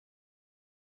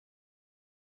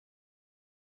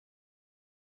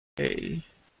Hey.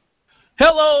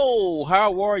 Hello,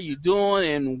 how are you doing?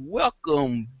 And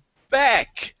welcome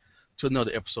back to another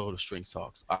episode of Strength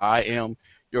Talks. I am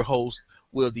your host,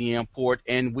 Will Port,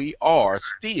 and we are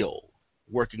still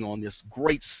working on this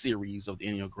great series of the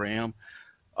Enneagram.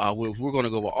 We're going to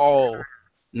go over all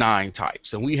 9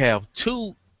 types, and we have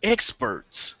 2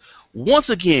 experts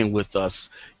once again with us,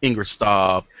 Ingrid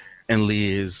Stabb and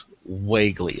Ravitz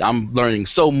Wagele. I'm learning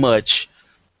so much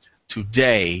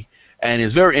today, and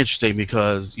it's very interesting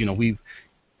because we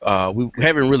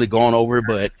haven't really gone over it,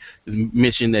 but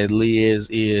mentioned that Liz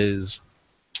is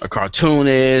a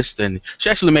cartoonist, and she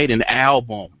actually made an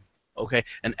album. Okay,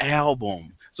 an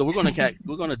album. So we're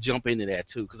gonna jump into that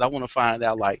too, because I want to find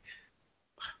out, like,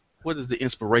 where does the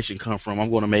inspiration come from?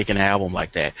 I'm going to make an album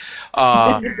like that.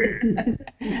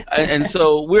 And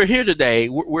so we're here today.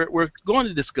 We're going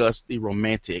to discuss the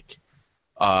romantic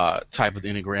type of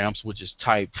Enneagrams, which is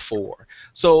type 4.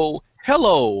 So,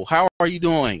 hello, how are you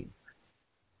doing?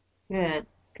 Good.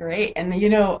 Great. And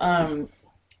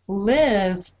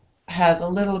Liz has a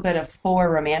little bit of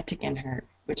 4 romantic in her,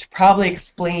 which probably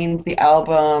explains the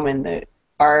album and the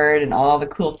art and all the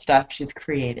cool stuff she's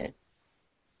created.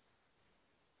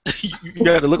 You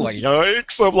got to look like,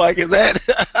 yikes. I'm like, is that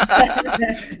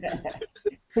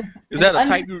is that a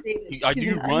type? Do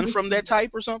you run from that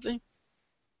type or something?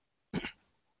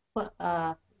 Well,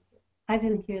 I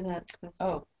didn't hear that.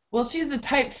 Oh, well, she's a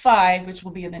type 5, which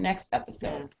will be in the next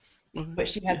episode, Mhm. but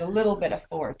she has a little bit of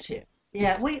 4 too.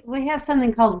 Yeah, we have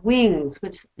something called wings,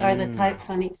 which are the types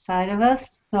on each side of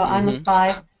us. So I'm a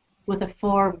 5 with a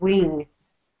 4 wing.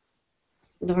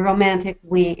 The romantic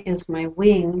wing is my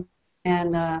wing,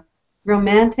 and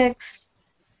romantics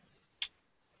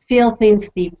feel things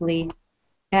deeply,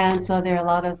 and so there are a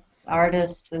lot of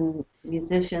artists and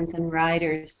musicians and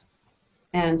writers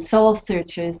and soul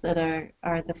searchers that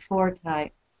are the 4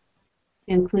 type,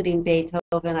 including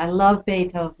Beethoven. I love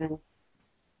Beethoven,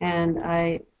 and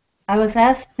I was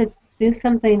asked to do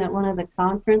something at one of the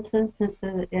conferences that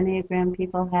the Enneagram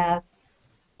people have,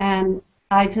 and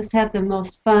I just had the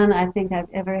most fun I think I've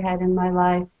ever had in my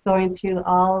life, going through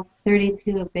all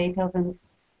 32 of Beethoven's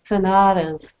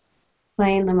sonatas,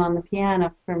 playing them on the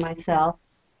piano for myself,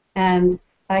 and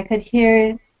I could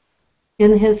hear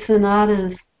in his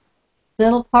sonatas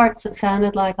little parts that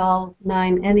sounded like all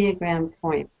 9 Enneagram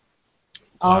points,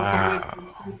 all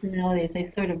Enneagram personalities. They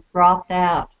sort of dropped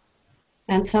out.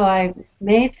 And so I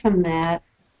made from that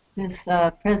this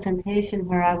presentation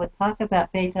where I would talk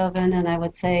about Beethoven, and I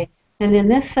would say, and in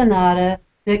this sonata,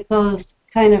 it goes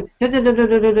kind of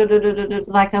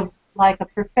like a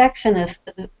perfectionist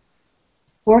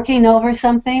working over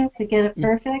something to get it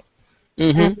perfect.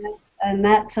 Mm-hmm. And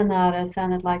that sonata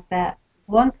sounded like that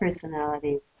one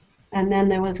personality. And then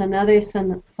there was another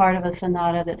part of a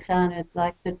sonata that sounded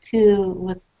like the 2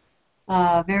 with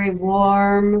very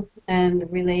warm and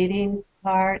relating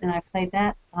part, and I played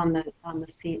that on the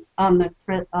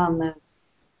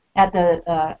at the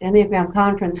Enneagram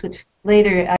conference, which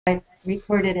later I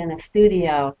recorded in a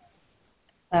studio,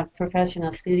 a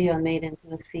professional studio, and made into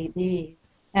a CD.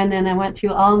 And then I went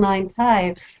through all 9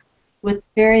 types with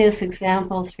various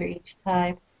examples for each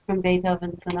type from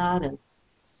Beethoven's sonatas.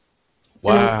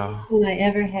 And it was Wow. the most fun I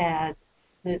ever had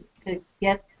to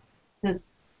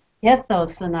get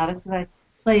those sonatas, because I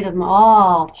played them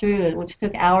all through, which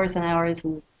took hours and hours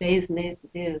and days to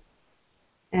do.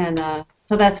 And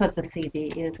so that's what the CD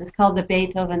is. It's called the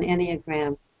Beethoven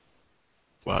Enneagram.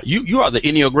 Wow. You are the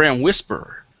Enneagram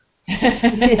Whisperer.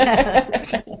 Yeah,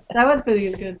 that would be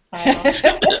a good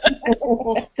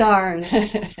title. Darn.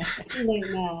 Too late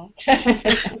now.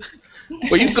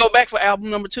 Well, you can go back for album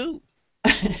number 2.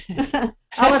 If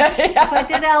I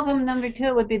did album number 2,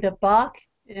 it would be the Bach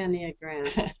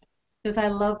Enneagram, because I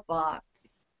love Bach.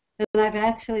 And I've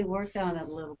actually worked on it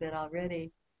a little bit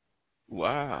already.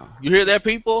 Wow. You hear that,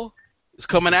 people? It's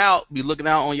coming out. Be looking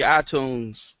out on your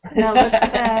iTunes. Now look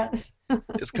at that.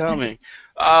 It's coming.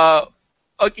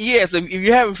 Yes, if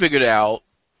you haven't figured it out,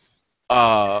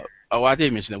 oh, I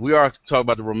did mention that we are talking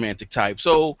about the romantic type.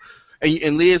 So,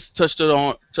 and Liz touched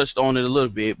on it a little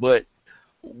bit, but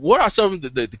what are some of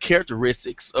the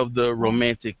characteristics of the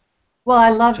romantic Well,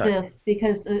 I love type? this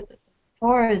because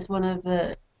 4 is one of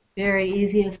the very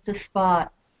easiest to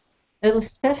spot,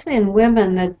 especially in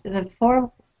women. The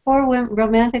four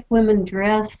romantic women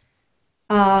dress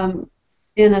in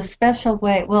a special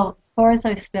way. Well, 4s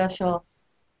are special.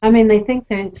 I mean, they think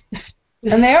they're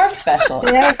And they are special.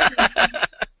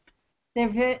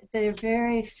 they're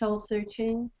very soul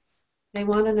searching. They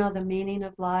want to know the meaning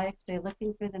of life. They're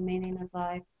looking for the meaning of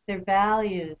life. Their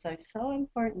values are so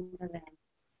important to them,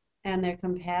 and they're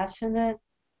compassionate,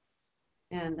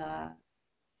 and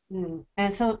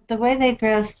And so the way they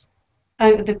dress,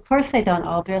 of course they don't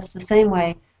all dress the same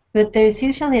way, but there's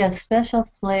usually a special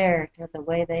flair to the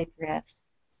way they dress.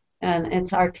 And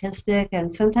it's artistic,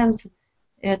 and sometimes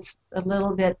it's a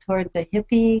little bit toward the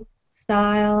hippie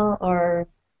style, or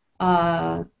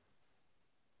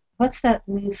what's that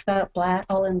new style? Black,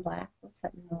 all in black. What's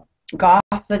that new? Goth.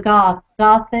 The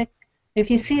gothic. If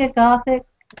you see a gothic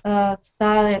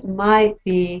style,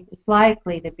 it's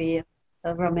likely to be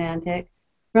a romantic.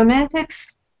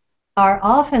 Romantics are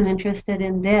often interested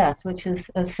in death, which is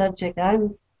a subject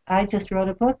I just wrote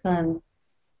a book on.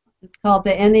 It's called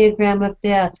the Enneagram of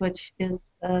Death, which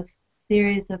is a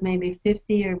series of maybe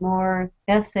 50 or more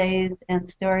essays and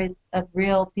stories of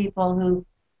real people who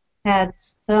had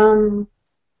some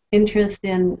interest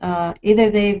in either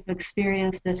they've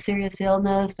experienced a serious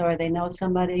illness or they know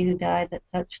somebody who died that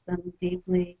touched them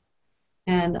deeply.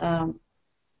 And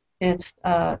it's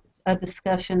a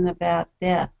discussion about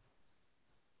death.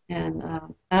 And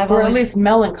or at least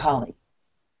melancholy.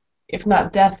 If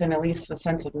not death, then at least a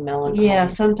sense of melancholy. Yeah,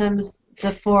 sometimes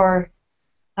the four.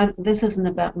 This isn't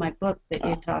about my book that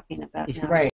you're talking about now.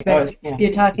 Right. But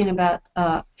you're talking about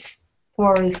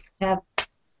fours have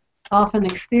often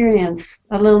experience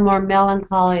a little more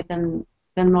melancholy than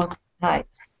most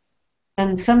types.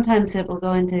 And sometimes it will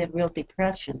go into real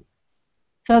depression.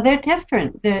 So they're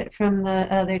different from the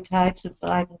other types.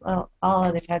 All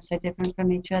other types are different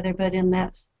from each other, but in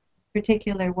that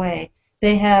particular way.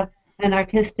 They have an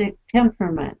artistic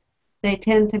temperament. They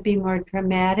tend to be more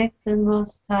dramatic than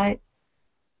most types.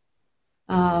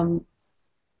 And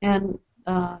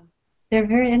they're a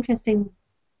very interesting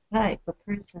type of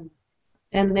person.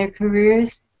 And their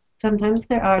careers, sometimes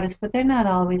they're artists, but they're not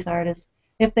always artists.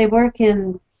 If they work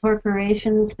in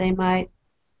corporations, they might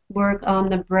work on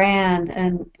the brand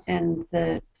and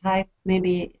the type,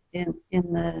 maybe in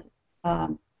the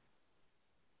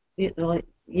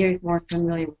you're more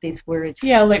familiar with these words.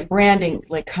 Yeah, like branding,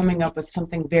 like coming up with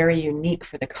something very unique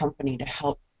for the company to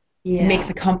help make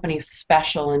the company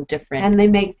special and different. And they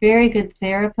make very good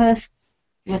therapists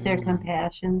with their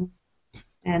compassion.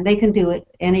 And they can do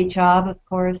any job, of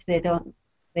course. They don't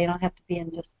have to be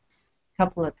in just a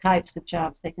couple of types of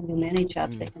jobs. They can do many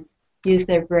jobs. They can use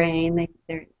their brain.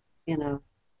 They're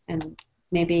and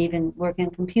maybe even work in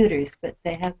computers. But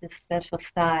they have this special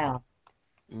style.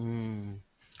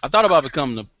 I thought about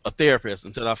becoming a therapist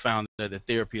until I found that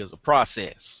therapy is a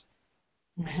process,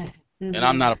 and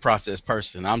I'm not a process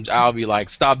person. I'll be like,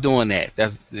 stop doing that.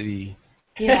 That's the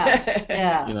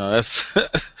yeah.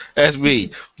 That's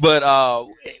me. But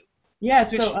yeah.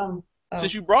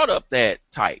 Since you brought up that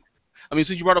type, since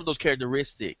you brought up those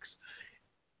characteristics,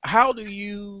 how do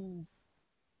you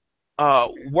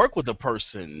work with a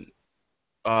person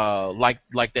like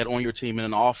that on your team in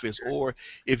an office, or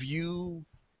if you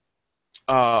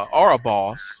are a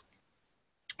boss,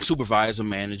 supervisor,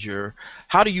 manager,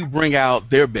 how do you bring out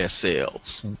their best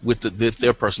selves with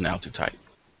their personality type?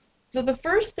 So the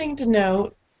first thing to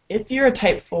note, if you're a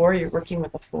type 4, you're working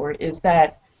with a 4, is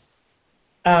that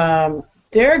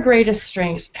their greatest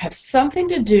strengths have something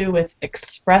to do with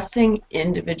expressing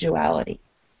individuality.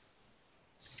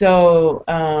 So,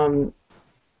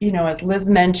 as Liz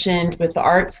mentioned, with the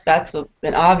arts, that's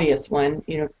an obvious one,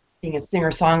 being a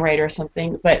singer-songwriter or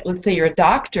something. But let's say you're a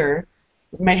doctor,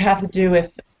 it might have to do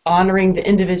with honoring the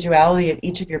individuality of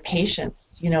each of your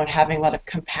patients, and having a lot of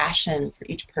compassion for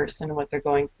each person and what they're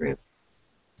going through.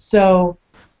 So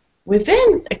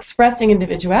within expressing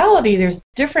individuality, there's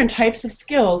different types of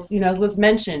skills. As Liz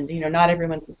mentioned, not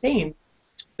everyone's the same.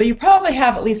 But you probably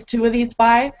have at least 2 of these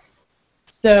 5.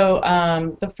 So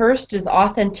the first is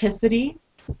authenticity.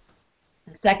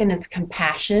 The second is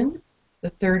compassion. The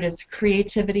third is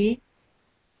creativity.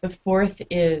 The fourth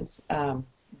is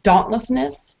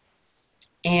dauntlessness.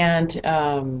 And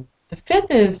the fifth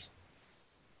is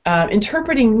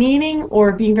interpreting meaning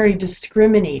or being very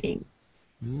discriminating.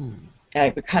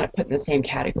 I would kind of put in the same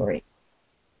category.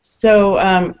 So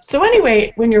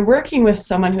anyway, when you're working with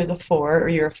someone who's a 4 or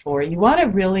you're a 4, you want to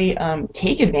really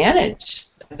take advantage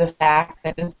of the fact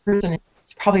that this person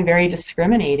is probably very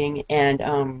discriminating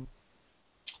and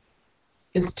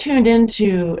is tuned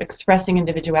into expressing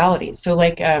individuality. So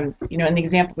like, in the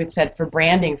example we said for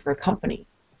branding for a company,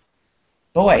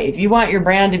 boy, if you want your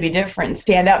brand to be different and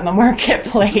stand out in the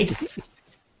marketplace,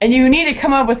 and you need to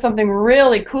come up with something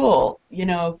really cool,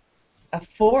 a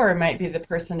 4 might be the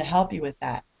person to help you with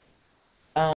that.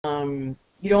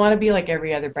 You don't want to be like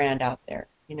every other brand out there,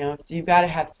 so you've got to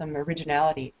have some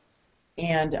originality.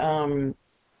 And,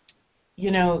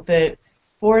 the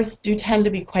 4s do tend to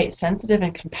be quite sensitive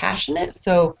and compassionate,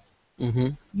 so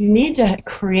you need to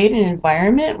create an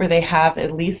environment where they have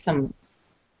at least some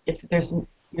if there's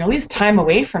at least time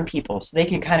away from people so they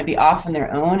can kind of be off on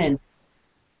their own and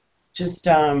just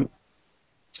they're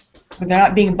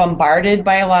not being bombarded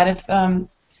by a lot of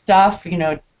stuff,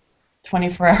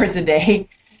 24 hours a day.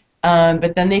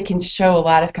 But then they can show a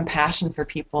lot of compassion for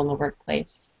people in the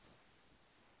workplace.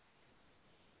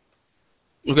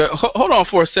 Okay, hold on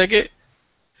for a second.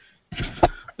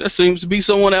 There seems to be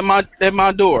someone at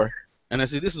my door, and I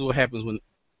see this is what happens when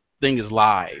thing is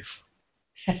live.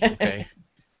 Okay,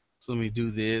 so let me do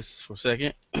this for a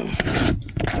second.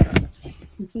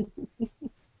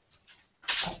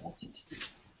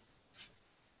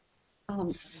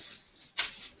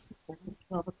 It's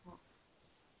 12 o'clock.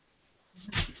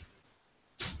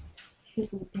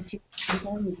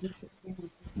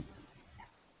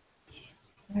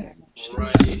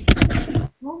 Alrighty.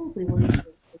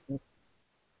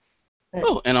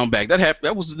 Oh, and I'm back.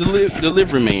 That was the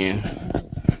delivery man.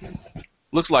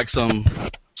 Looks like some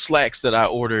slacks that I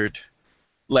ordered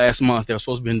last month. They were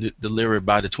supposed to be delivered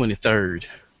by the 23rd.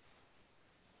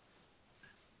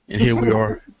 And here we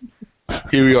are.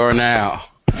 Here we are now.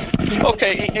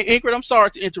 Okay, Ingrid, I'm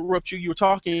sorry to interrupt you. You were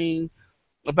talking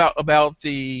about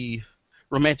the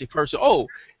romantic person. Oh,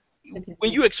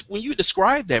 when you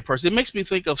describe that person, it makes me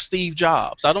think of Steve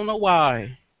Jobs. I don't know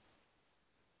why.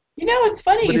 It's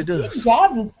funny. But it Steve does.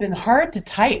 Jobs has been hard to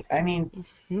type. I mean,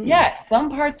 yeah, some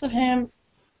parts of him,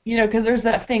 because there's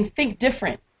that thing, think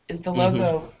different is the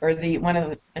logo or one of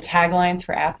the taglines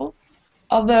for Apple.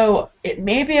 Although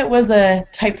maybe it was a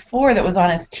type 4 that was on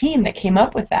his team that came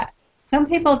up with that. Some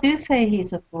people do say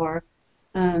he's a 4,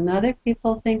 and other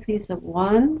people think he's a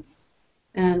 1,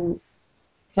 and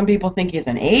some people think he's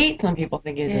an 8. Some people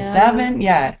think he's a 7.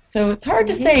 Yeah, so it's hard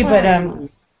to say,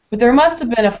 but there must have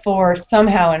been a 4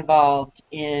 somehow involved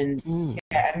in.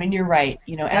 Yeah, I mean, you're right.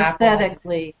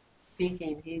 Aesthetically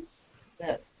speaking,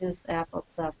 his Apple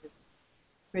stuff is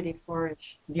pretty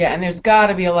 4-ish. Yeah, and there's got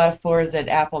to be a lot of 4s at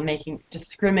Apple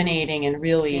discriminating and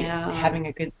really having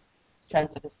a good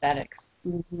sense of aesthetics.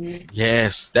 Mm-hmm.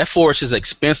 Yes, that 4-ish is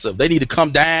expensive. They need to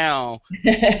come down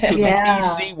to the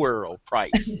PC World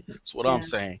price. That's what I'm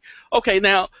saying. Okay,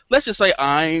 now let's just say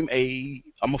I'm a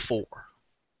 4,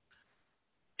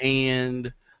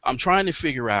 and I'm trying to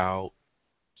figure out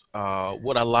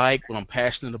what I like, what I'm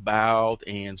passionate about,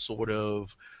 and sort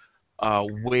of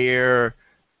where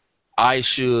I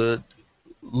should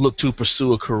look to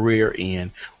pursue a career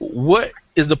in. What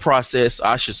is the process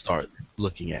I should start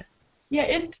looking at? Yeah,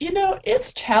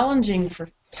 it's challenging for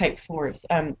type 4s.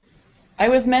 I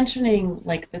was mentioning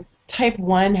like the type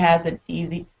 1 has it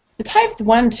easy. The types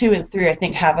 1, 2, and 3 I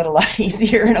think have it a lot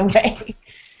easier in a way.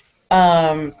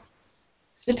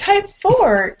 The type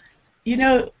 4,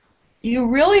 you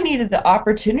really needed the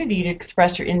opportunity to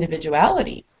express your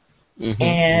individuality.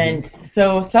 And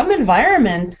so some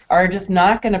environments are just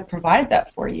not going to provide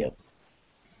that for you.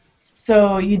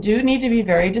 So you do need to be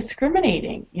very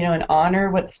discriminating, and honor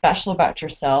what's special about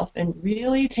yourself and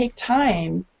really take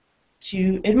time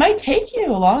it might take you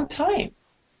a long time.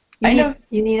 You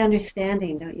need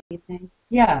understanding, don't you think?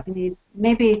 Yeah. You need,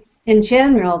 maybe in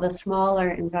general, the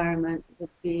smaller environment would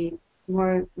be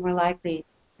more likely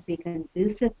to be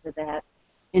conducive to that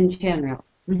in general.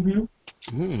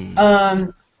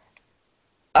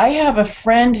 I have a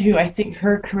friend who I think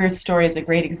her career story is a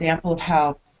great example of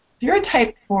how if you're a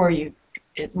type 4,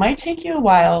 it might take you a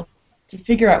while to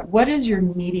figure out what is your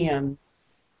medium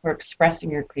for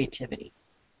expressing your creativity.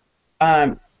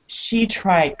 She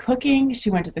tried cooking. She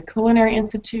went to the Culinary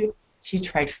Institute. She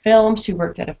tried film. She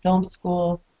worked at a film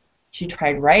school. She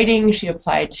tried writing. She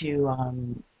applied to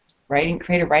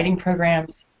creative writing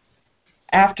programs.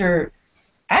 After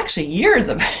actually years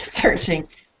of searching,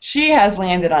 she has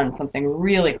landed on something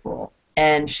really cool,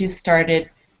 and she started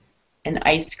an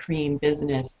ice cream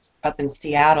business up in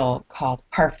Seattle called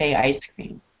Parfait Ice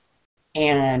Cream.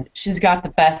 And she's got the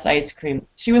best ice cream.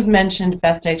 She was mentioned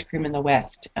best ice cream in the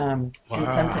West in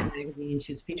Sunset Magazine.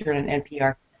 She's featured on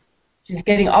NPR. She's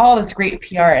getting all this great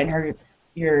PR, and her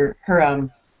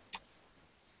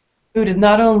food is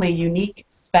not only unique,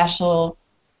 special,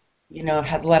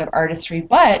 has a lot of artistry,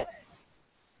 but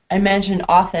I mentioned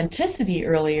authenticity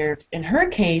earlier. In her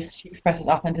case, she expresses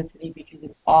authenticity because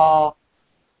it's all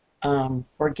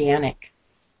organic.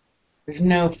 There's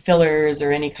no fillers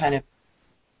or any kind of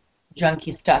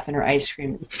junky stuff in her ice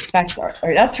cream. In fact,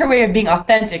 that's her way of being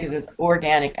authentic, is this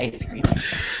organic ice cream.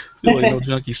 Really no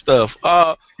junky stuff.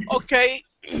 Okay,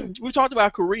 we talked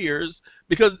about careers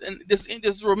because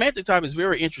this romantic type is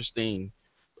very interesting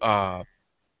to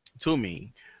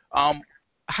me.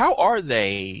 How are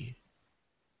they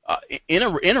in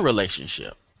a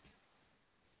relationship?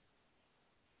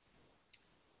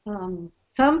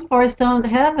 Some fours don't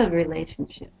have a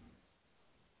relationship.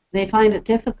 They find it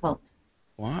difficult.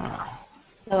 Wow.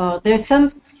 So there's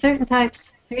some certain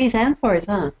types, threes and fours,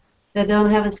 that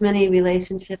don't have as many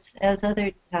relationships as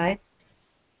other types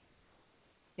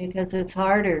because it's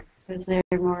harder, because they're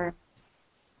more,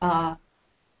 for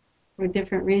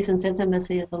different reasons,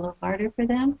 intimacy is a little harder for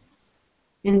them.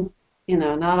 And,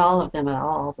 not all of them at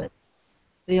all, but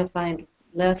you'll find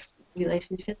less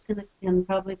relationships in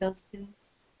probably those two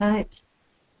types.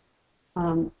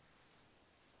 Let's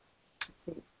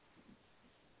see.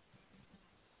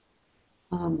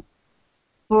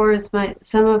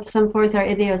 Some fours are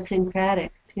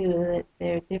idiosyncratic too.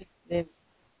 They're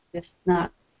just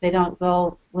not. They don't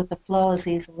go with the flow as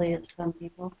easily as some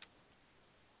people.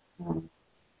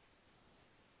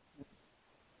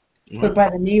 But by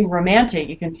the name romantic,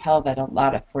 you can tell that a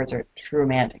lot of fours are true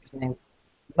romantics, and they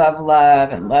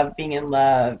love and love being in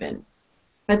love, and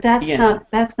but that's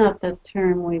not the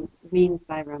term we mean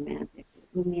by romantic.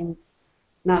 We mean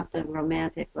not the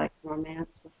romantic like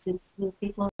romance with two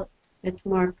people. It's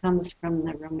more comes from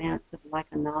the romance of like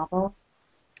a novel.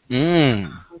 I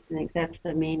think that's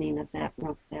the meaning of that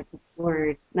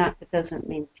word. It doesn't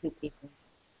mean two people.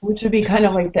 Which would be kind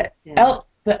of like the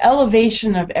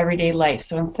elevation of everyday life.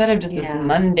 So instead of just this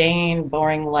mundane,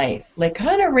 boring life, like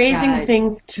kind of raising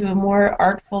things to a more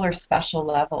artful or special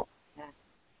level,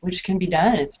 which can be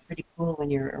done. It's pretty cool when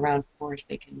you're around fours.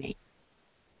 They can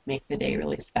make the day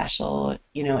really special.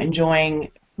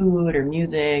 Enjoying food or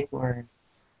music or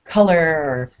color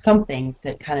or something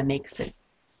that kind of makes it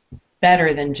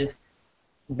better than just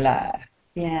blah.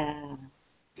 Yeah.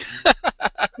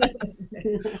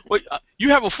 Well, you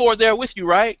have a four there with you,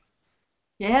 right?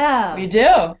 Yeah. We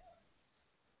do.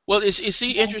 Well, is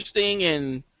she interesting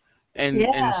and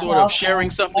sort of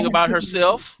sharing something about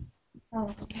herself?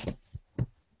 Oh.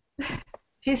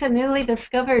 She's a newly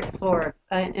discovered four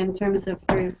in terms of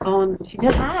her own. She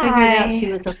just figured out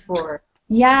she was a four.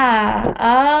 Yeah.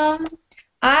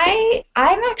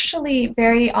 I'm actually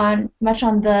very much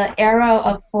on the arrow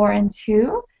of 4 and 2.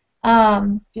 Do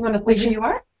you want to say who you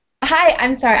are? Hi,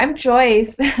 I'm sorry. I'm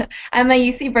Joyce. I'm a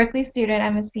UC Berkeley student.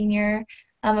 I'm a senior.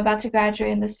 I'm about to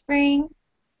graduate in the spring.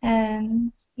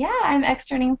 And yeah, I'm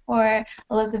externing for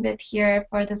Elizabeth here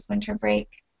for this winter break.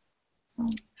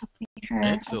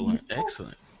 Excellent.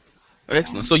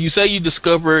 So you say you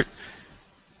discovered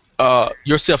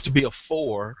yourself to be a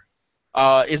four.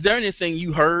 Is there anything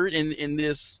you heard in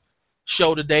this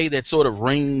show today that sort of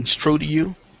rings true to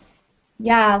you?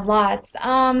 Yeah, lots.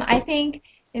 I think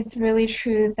it's really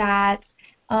true that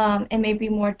it may be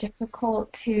more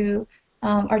difficult to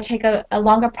or take a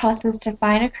longer process to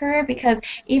find a career, because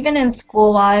even in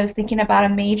school, while I was thinking about a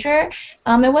major,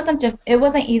 it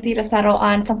wasn't easy to settle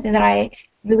on something that I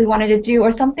really wanted to do, or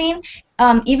something.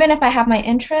 Even if I have my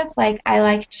interests, like I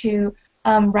like to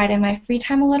write in my free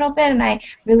time a little bit, and I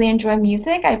really enjoy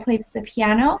music. I play the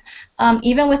piano.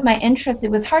 Even with my interests, it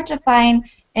was hard to find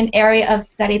an area of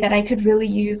study that I could really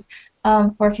use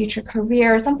for a future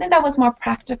career, or something that was more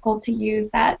practical to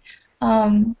use that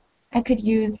I could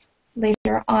use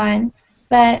later on.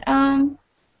 But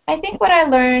I think what I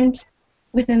learned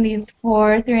within these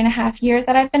 3.5 years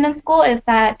that I've been in school is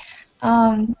that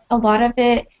a lot of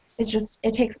it is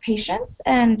it takes patience,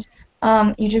 and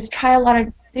you just try a lot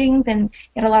of things and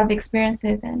get a lot of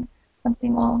experiences, and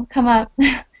something will come up,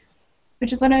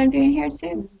 which is what I'm doing here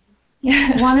too.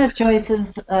 One of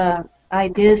Joyce's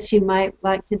ideas she might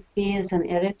like to be as an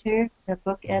editor, a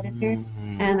book editor.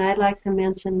 Mm-hmm. And I'd like to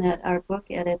mention that our book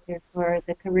editor for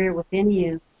The Career Within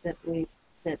You that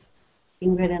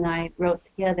Ingrid and I wrote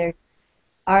together,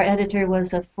 our editor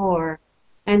was a 4.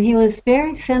 And he was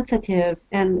very sensitive.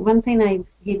 And one thing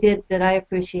he did that I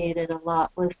appreciated a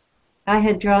lot was I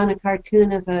had drawn a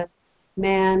cartoon of a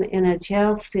man in a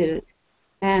jail suit.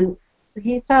 And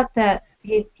he thought that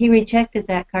he rejected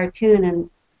that cartoon, and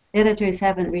editors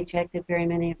haven't rejected very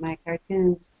many of my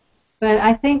cartoons. But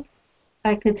I think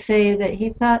I could say that he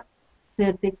thought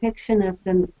the depiction of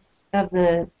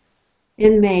the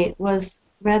inmate was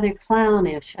rather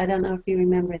clownish. I don't know if you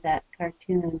remember that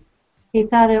cartoon. He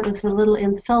thought it was a little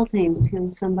insulting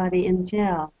to somebody in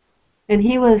jail. And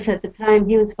at the time,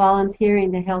 he was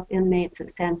volunteering to help inmates at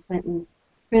San Quentin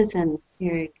Prison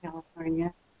here in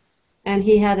California. And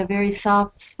he had a very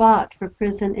soft spot for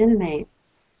prison inmates.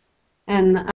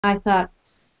 And I thought,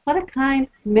 what a kind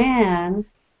man.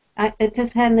 It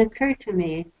just hadn't occurred to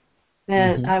me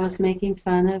that I was making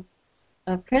fun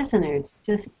of prisoners.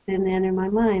 Just didn't enter my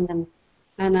mind.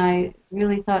 And I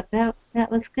really thought that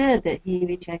was good that he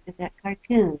rejected that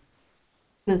cartoon.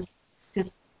 It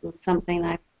was something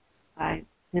I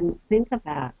didn't think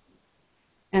about.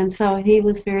 And so he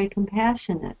was very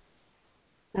compassionate.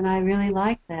 And I really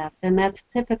like that. And that's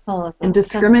typical of And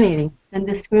discriminating. And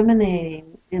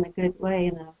discriminating in a good way,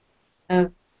 you know,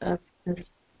 of this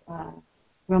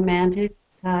romantic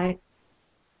type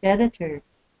editor.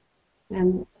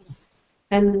 And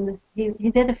he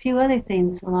did a few other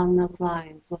things along those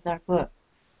lines with our book.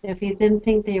 If he didn't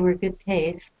think they were good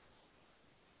taste,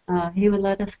 he would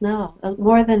let us know,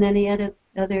 more than any other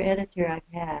editor I've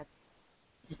had.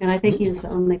 And I think he's the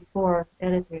only 4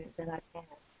 editors that I've had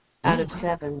out of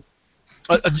 7.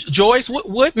 Joyce,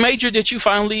 what major did you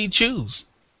finally choose?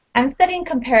 I'm studying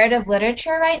comparative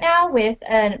literature right now with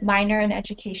a minor in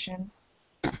education.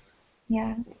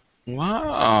 Yeah.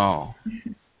 Wow.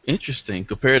 Interesting.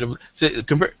 Comparative.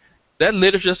 That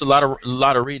literature is a lot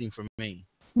of reading for me.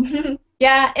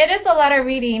 Yeah, it is a lot of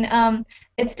reading.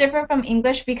 It's different from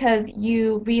English because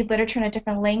you read literature in a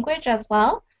different language as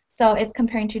well. So it's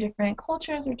comparing 2 different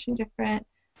cultures or 2 different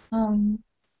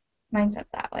mindsets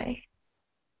that way.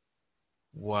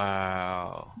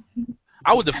 Wow.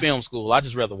 I went to film school. I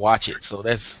just rather watch it. So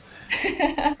that's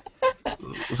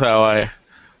how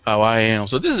I am.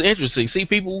 So this is interesting. See,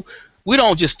 people, we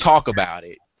don't just talk about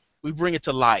it. We bring it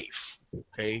to life.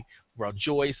 Okay, brought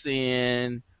Joyce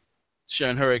in,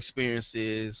 sharing her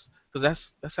experiences,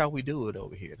 because that's how we do it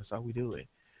over here. That's how we do it.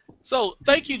 So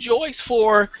thank you, Joyce,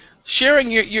 for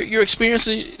sharing your experience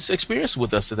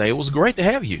with us today. It was great to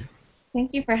have you.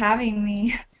 Thank you for having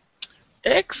me.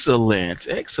 Excellent,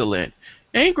 excellent.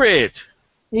 Ingrid's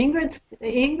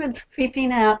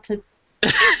creeping out to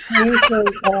use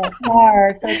her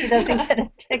car so she doesn't get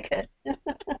a ticket.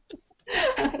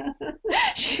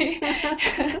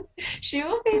 She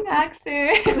will be back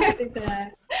soon.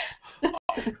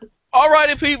 All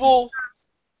righty, people.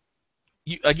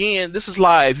 Again, this is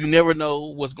live. You never know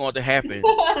what's going to happen.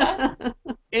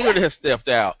 Ingrid has stepped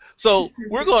out. So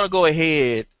we're going to go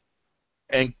ahead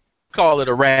and call it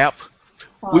a wrap.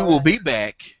 We will be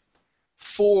back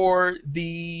for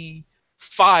the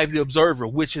 5, the observer,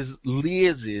 which is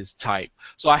Liz's type.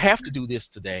 So I have to do this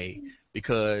today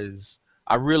because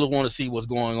I really want to see what's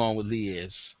going on with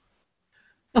Liz.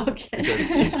 Okay.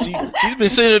 She's been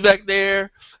sitting back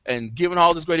there and giving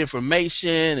all this great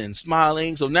information and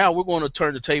smiling. So now we're going to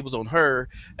turn the tables on her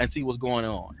and see what's going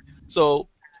on. So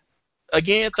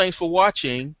again, thanks for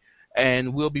watching,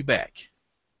 and we'll be back.